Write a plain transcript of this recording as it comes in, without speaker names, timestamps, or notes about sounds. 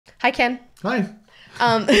Hi, Ken. Hi.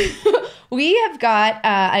 Um, we have got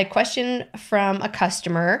a question from a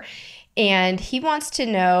customer, and he wants to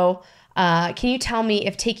know, can you tell me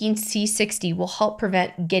if taking C60 will help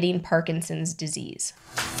prevent getting Parkinson's disease?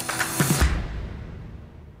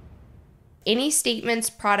 Any statements,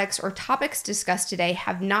 products, or topics discussed today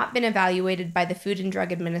have not been evaluated by the Food and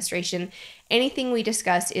Drug Administration. Anything we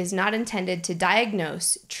discuss is not intended to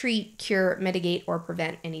diagnose, treat, cure, mitigate, or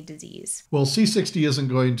prevent any disease. Well, C60 isn't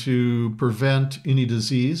going to prevent any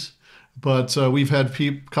disease, but we've had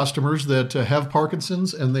customers that have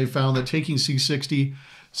Parkinson's, and they found that taking C60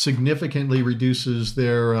 significantly reduces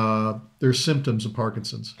their symptoms of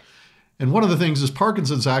Parkinson's. And one of the things is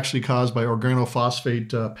Parkinson's actually caused by organophosphate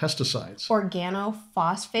pesticides.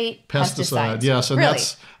 Organophosphate Pesticide, pesticides. yes, and Really?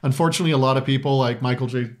 that's unfortunately a lot of people like Michael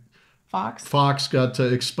J. Fox? Fox got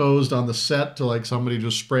exposed on the set to like somebody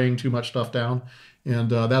just spraying too much stuff down.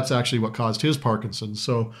 And that's actually what caused his Parkinson's.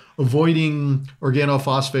 So avoiding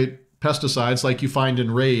organophosphate pesticides like you find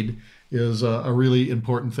in Raid is a really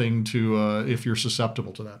important thing to if you're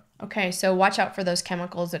susceptible to that. Okay, so watch out for those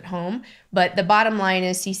chemicals at home. But the bottom line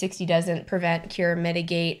is C60 doesn't prevent, cure,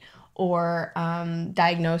 mitigate, or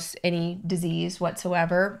diagnose any disease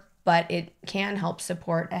whatsoever, but it can help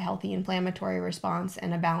support a healthy inflammatory response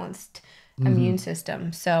and a balanced immune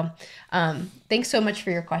system. So thanks so much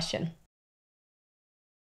for your question.